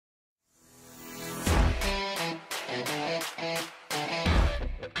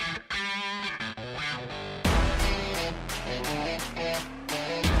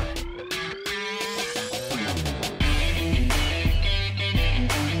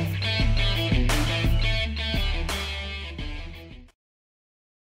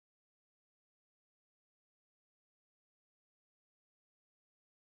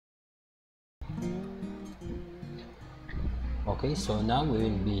Okay, so now we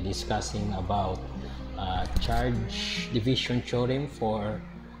will be discussing about charge division theorem for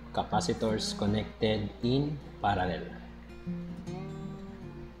capacitors connected in parallel.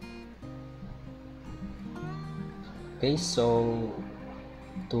 Okay, so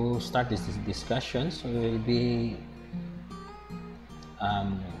to start this discussion, so we will be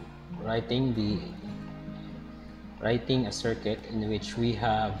writing a circuit in which we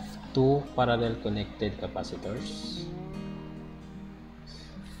have two parallel connected capacitors.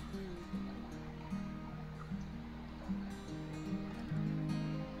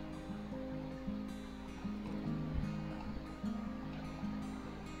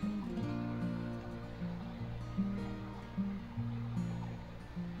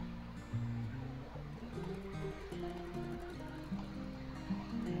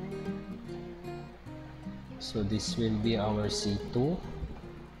 So this will be our C2,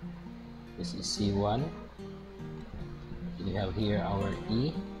 this is C1, we have here our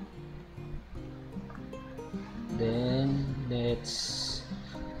E. Then let's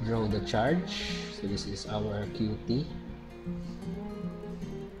draw the charge. So this is our QT.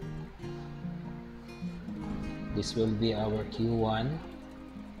 This will be our Q1,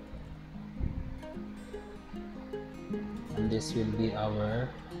 and this will be our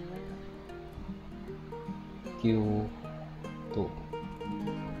Q2. Of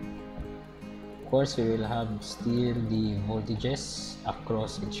course, we will have still the voltages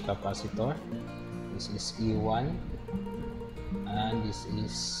across each capacitor. This is E1 and this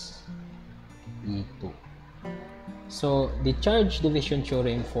is E2. So the charge division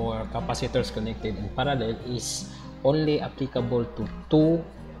theorem for capacitors connected in parallel is only applicable to two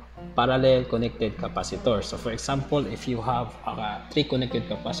parallel connected capacitors. So for example, if you have three connected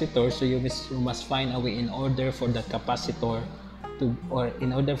capacitors, so you must find a way in order for that capacitor to, or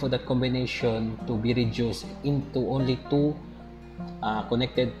in order for that combination to be reduced into only two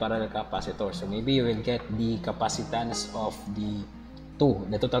connected parallel capacitors. So maybe you will get the capacitance of the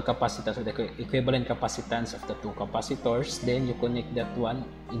total capacitance or the equivalent capacitance of the two capacitors. Then you connect that one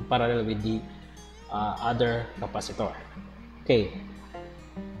in parallel with the other capacitor. Okay.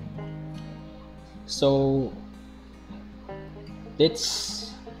 So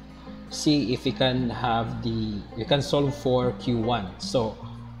let's see if we can solve for Q1. So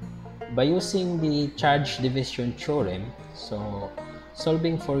by using the charge division theorem, so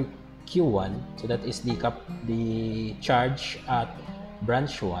solving for Q1, so that is the charge at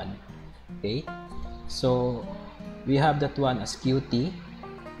branch 1. Okay, so we have that one as QT.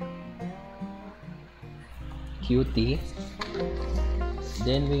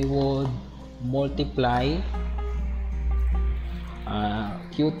 Then we would multiply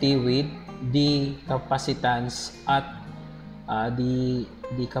QT with the capacitance at the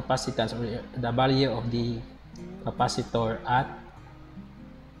capacitance or the value of the capacitor at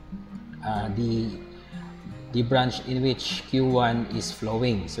the branch in which Q1 is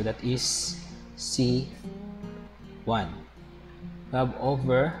flowing. So that is C1. We have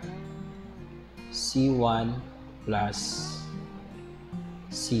over C1 plus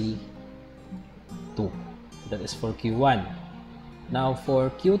C2. That is for Q1. Now for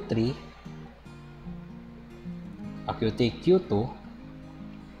Q3, Q2,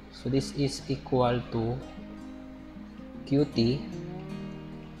 so this is equal to QT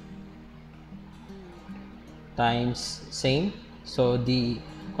times same. So the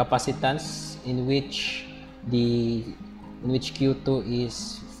capacitance in which Q2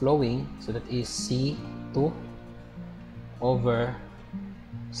 is flowing, so that is C2 over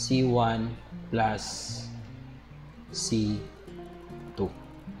C1 plus C2,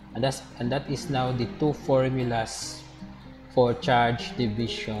 and that is now the two formulas for charge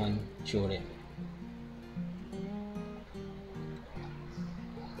division theorem.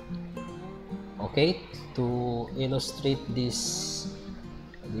 Okay, to illustrate this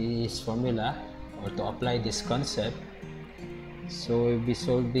formula or to apply this concept, so we'll be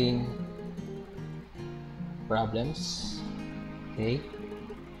solving problems. Okay,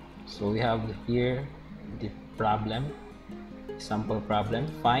 so we have here the example problem.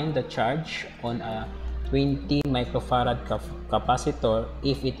 Find the charge on a 20 microfarad capacitor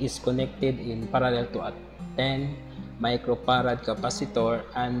if it is connected in parallel to a 10 microfarad capacitor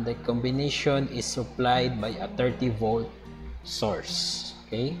and the combination is supplied by a 30-volt source.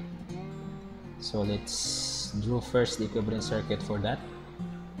 Okay, so let's draw first the equivalent circuit for that.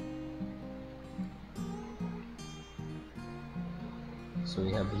 So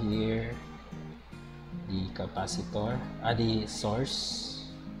we have here the capacitor, the source,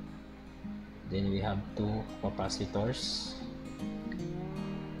 then we have two capacitors,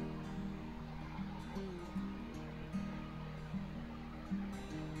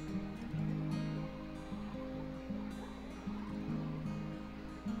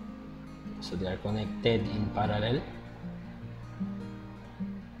 So they are connected in parallel.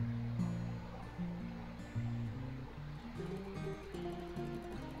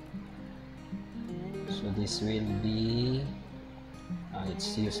 So this will be,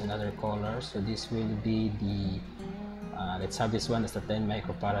 let's use another color. So this will be the, let's have this one as the 10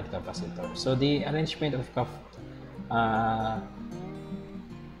 microfarad capacitor. So the arrangement of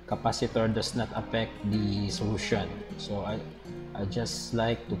capacitor does not affect the solution. So I just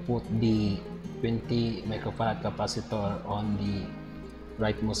like to put the 20 microfarad capacitor on the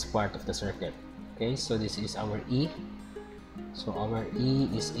rightmost part of the circuit. Okay, so this is our E. So our E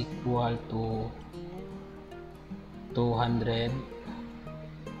is equal to 200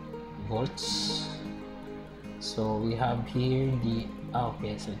 volts. So we have here the,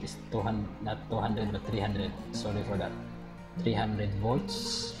 okay, so it is 200, not 200 but 300, sorry for that, 300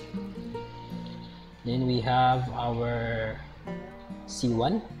 volts. Then we have our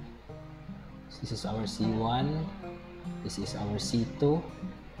C1. This is our C1, this is our C2,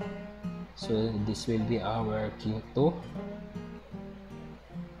 so this will be our Q2,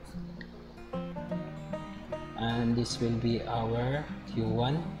 and this will be our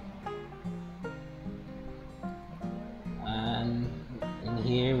Q1, and in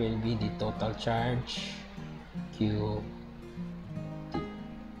here will be the total charge Q.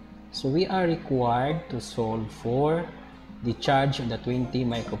 So we are required to solve for the charge of the 20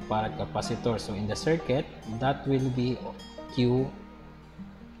 microfarad capacitor. So in the circuit, that will be Q2.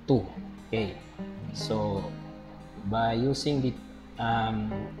 Okay, so by using the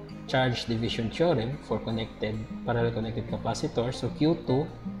charge division theorem for parallel connected capacitor, so Q2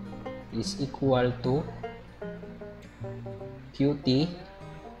 is equal to QT.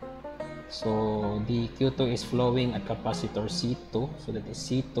 So the Q2 is flowing at capacitor C2, so that is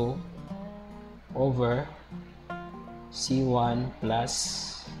C2 over C1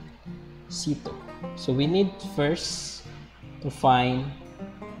 plus C2. So we need first to find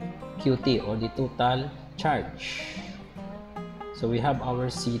QT, or the total charge. So we have our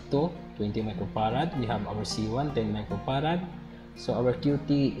C2 20 microfarad, we have our C1 10 microfarad. So our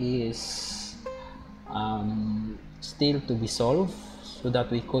QT is still to be solved, so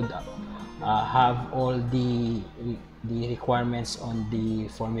that we could have all the requirements on the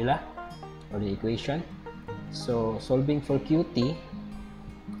formula or the equation. So solving for QT,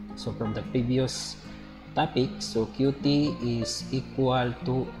 so from the previous topic, so QT is equal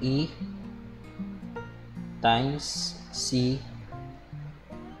to E times CT,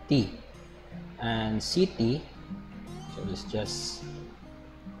 and CT, so let's just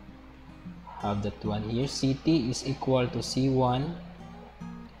have that one here. CT is equal to C1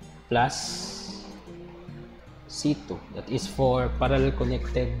 plus C2, that is for parallel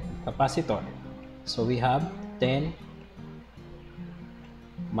connected capacitor. So we have 10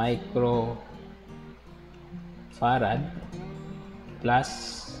 microfarad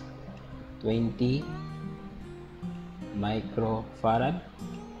plus 20 microfarad.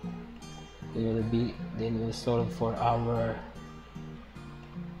 Then we'll solve for our,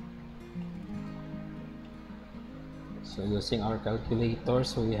 so using our calculator,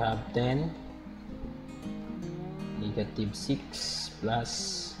 so we have 10 negative 6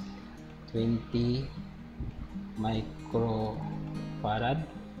 plus 20 microfarad,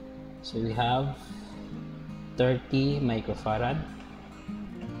 so we have 30 microfarad.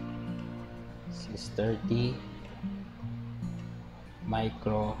 This is 30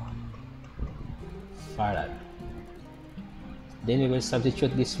 microfarad. Then we will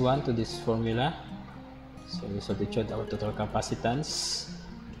substitute this one to this formula. So we substitute our total capacitance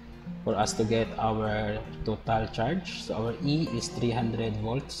for us to get our total charge. So our E is 300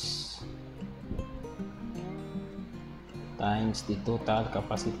 volts times the total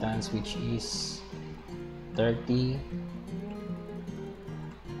capacitance, which is 30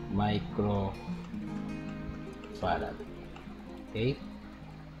 microfarad. Okay,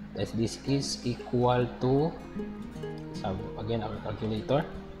 this is equal to, so again our calculator,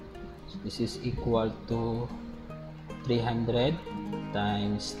 so this is equal to 300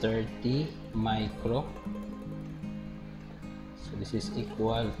 times 30 micro, so this is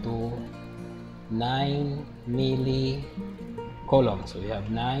equal to 9 millicoulomb. So we have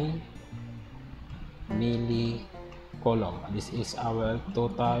 9 millicoulomb, and this is our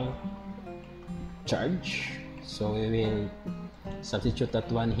total charge. So we will substitute that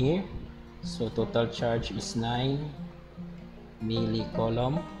one here. So total charge is 9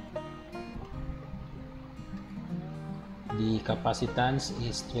 millicoulomb. The capacitance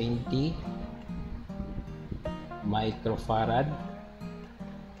is 20 microfarad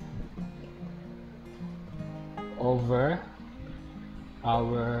over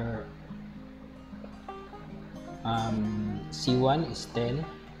our C1 is 10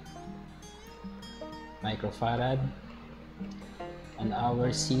 microfarad, and our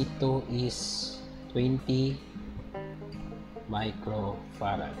C2 is 20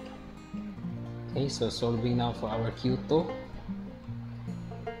 microfarad. Okay, so solving now for our Q2.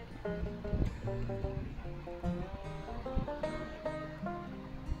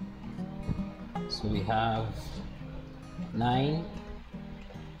 So we have 9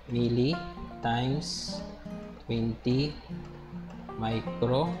 milli times 20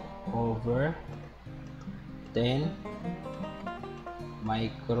 micro over 10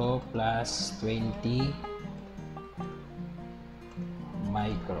 micro plus 20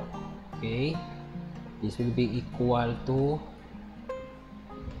 micro. Okay, this will be equal to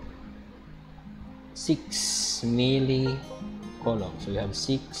 6 milli coulomb. So we have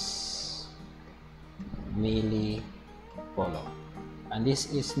 6 milli coulomb, and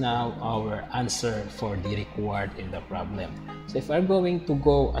this is now our answer for the required in the problem. So if we're going to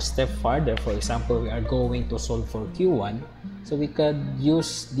go a step further, for example, we are going to solve for Q1, so we could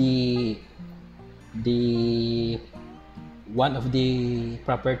use the one of the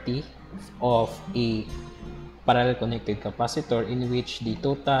property of a parallel connected capacitor, in which the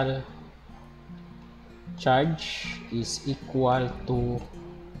total charge is equal to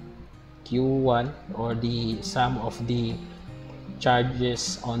Q1, or the sum of the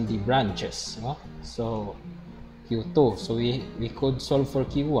charges on the branches, no? So Q2, so we could solve for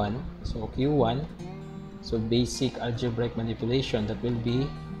Q1. So Q1, so basic algebraic manipulation, that will be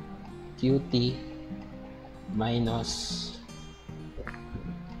QT minus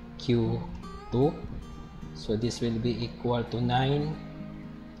Q2. So this will be equal to 9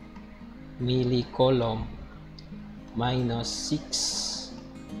 milli coulomb minus 6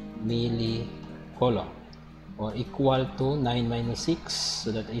 milli coulomb, or equal to 9 minus 6,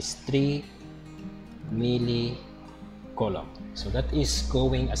 so that is 3 milli coulomb. So that is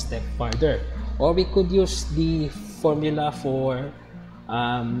going a step further. Or we could use the formula for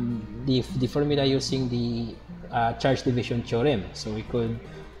the formula using the charge division theorem. So we could,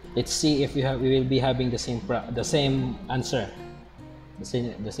 let's see if we will be having the same answer.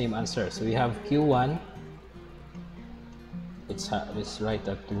 The same answer. So we have Q1. Let's write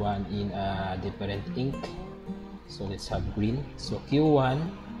that one in a different ink. So let's have green. So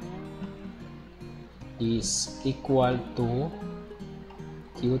Q1 is equal to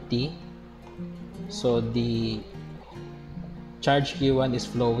QT. So the charge Q1 is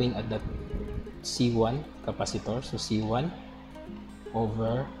flowing at the C1 capacitor. So C1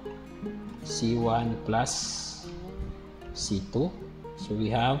 over C1 plus C2. So we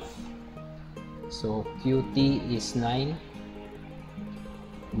have, so QT is 9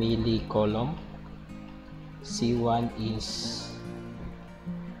 milli coulomb, C1 is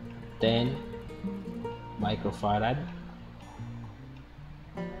 10 microfarad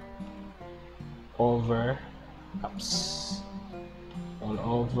over all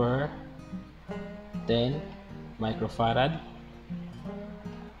over 10 microfarad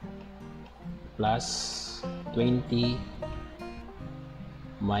plus 20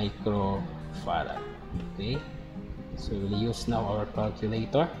 microfarad. Okay, so we'll use now our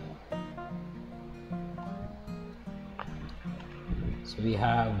calculator. So we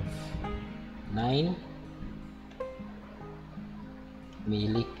have 9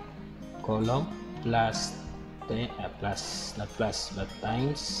 milli coulomb plus 10 not plus but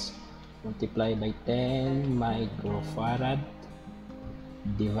times, multiply by 10 microfarad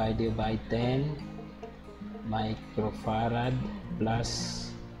divided by 10 microfarad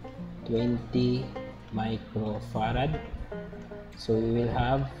plus 20 microfarad. So we will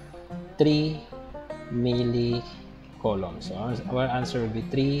have 3 milli coulomb. So our answer will be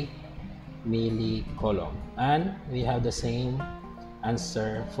 3 milli coulomb, and we have the same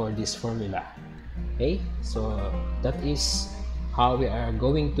answer for this formula. Okay, so that is how we are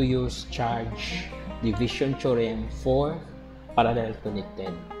going to use charge division theorem for parallel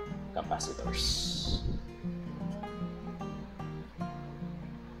connected capacitors.